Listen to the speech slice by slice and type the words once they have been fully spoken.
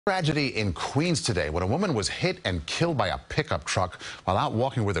Tragedy in Queens today when a woman was hit and killed by a pickup truck while out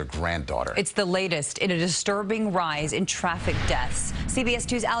walking with her granddaughter. It's the latest in a disturbing rise in traffic deaths. CBS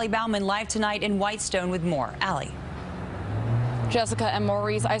 2's Bauman live tonight in Whitestone with more. Allie. Jessica and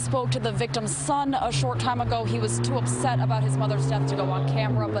Maurice, I spoke to the victim's son a short time ago. He was too upset about his mother's death to go on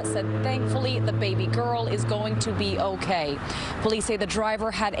camera, but said thankfully the baby girl is going to be okay. Police say the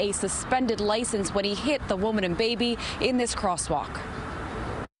driver had a suspended license when he hit the woman and baby in this crosswalk.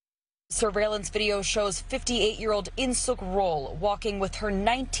 Surveillance video shows 58-year-old In-Suk Roll walking with her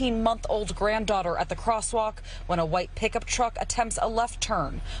 19-month-old granddaughter at the crosswalk when a white pickup truck attempts a left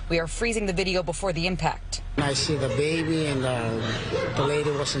turn. We are freezing the video before the impact. I see the baby and the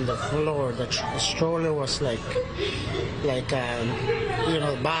lady was on the floor. The stroller was like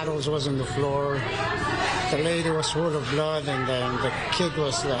bottles was on the floor. The lady was full of blood and the kid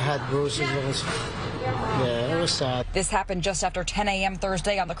had bruises. It was sad. This happened just after 10 a.m.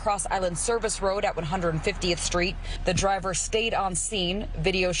 Thursday on the Cross Island Service Road at 150th Street. The driver stayed on scene.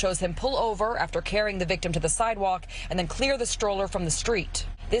 Video shows him pull over after carrying the victim to the sidewalk and then clear the stroller from the street.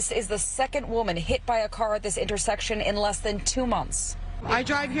 This is the second woman hit by a car at this intersection in less than 2 months. I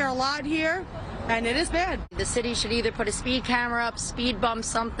drive here a lot here, and it is bad. The city should either put a speed camera up, speed bump,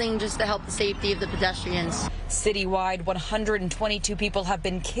 something just to help the safety of the pedestrians. Citywide, 122 people have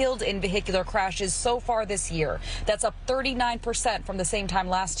been killed in vehicular crashes so far this year. That's up 39% from the same time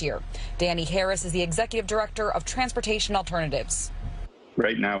last year. Danny Harris is the executive director of Transportation Alternatives.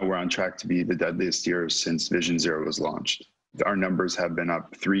 Right now, we're on track to be the deadliest year since Vision Zero was launched. Our numbers have been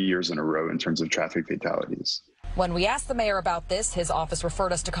up 3 years in a row in terms of traffic fatalities. When we asked the mayor about this, his office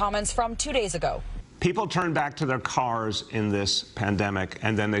referred us to comments from 2 days ago. People turned back to their cars in this pandemic,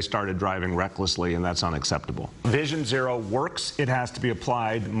 and then they started driving recklessly, and that's unacceptable. Vision Zero works. It has to be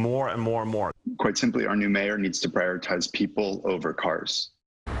applied more and more and more. Quite simply, our new mayor needs to prioritize people over cars.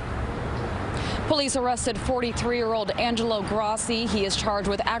 Police arrested 43-year-old Angelo Grassi. He is charged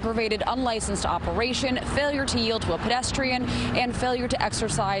with aggravated unlicensed operation, failure to yield to a pedestrian, and failure to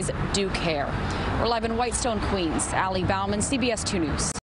exercise due care. We're live in Whitestone, Queens. Allie Bauman, CBS 2 News.